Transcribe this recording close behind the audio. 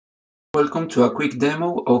Welcome to a quick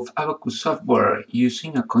demo of Abacus software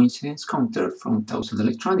using a coincidence counter from Tausand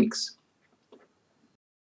Electronics.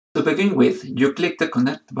 To begin with, you click the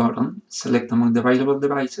Connect button, select among the available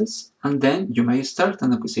devices, and then you may start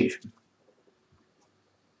an acquisition.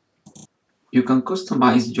 You can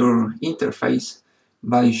customize your interface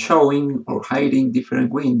by showing or hiding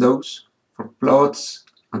different windows for plots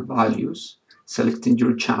and values, selecting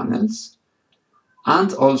your channels,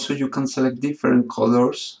 and also you can select different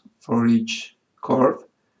colors for each curve.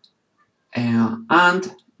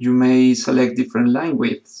 And you may select different line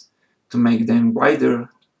widths to make them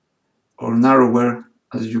wider or narrower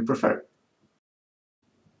as you prefer.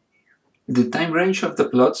 The time range of the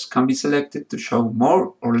plots can be selected to show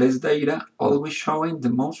more or less data, always showing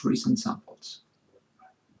the most recent samples.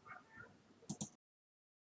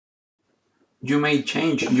 You may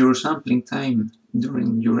change your sampling time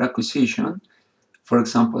during your acquisition, for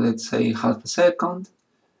example, let's say half a second,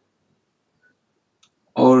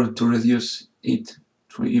 or to reduce it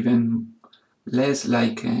to even less,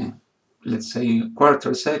 like let's say a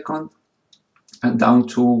quarter second, and down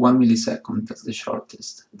to 1 millisecond. That's the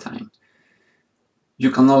shortest time.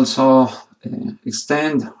 You can also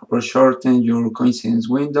extend or shorten your coincidence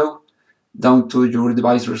window down to your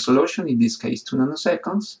device resolution, in this case 2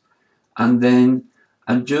 nanoseconds, and then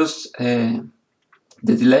adjust the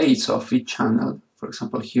delays of each channel. For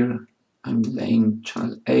example, here I'm delaying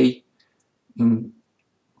channel A in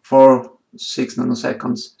 4-6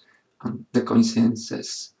 nanoseconds, and the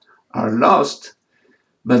coincidences are lost.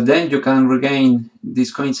 But then you can regain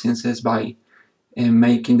these coincidences by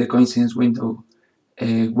making the coincidence window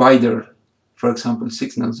wider, for example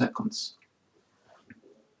 6 nanoseconds.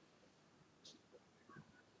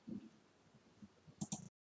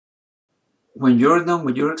 When you're done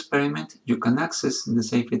with your experiment, you can access the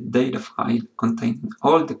saved data file containing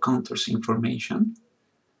all the counters information,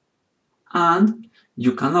 and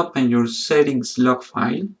you can open your settings log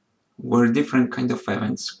file where different kind of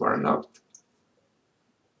events were logged.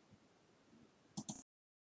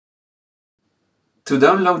 To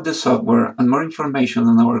download the software and more information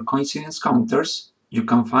on our coincidence counters, you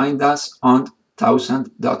can find us on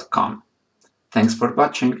tausand.com. Thanks for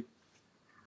watching.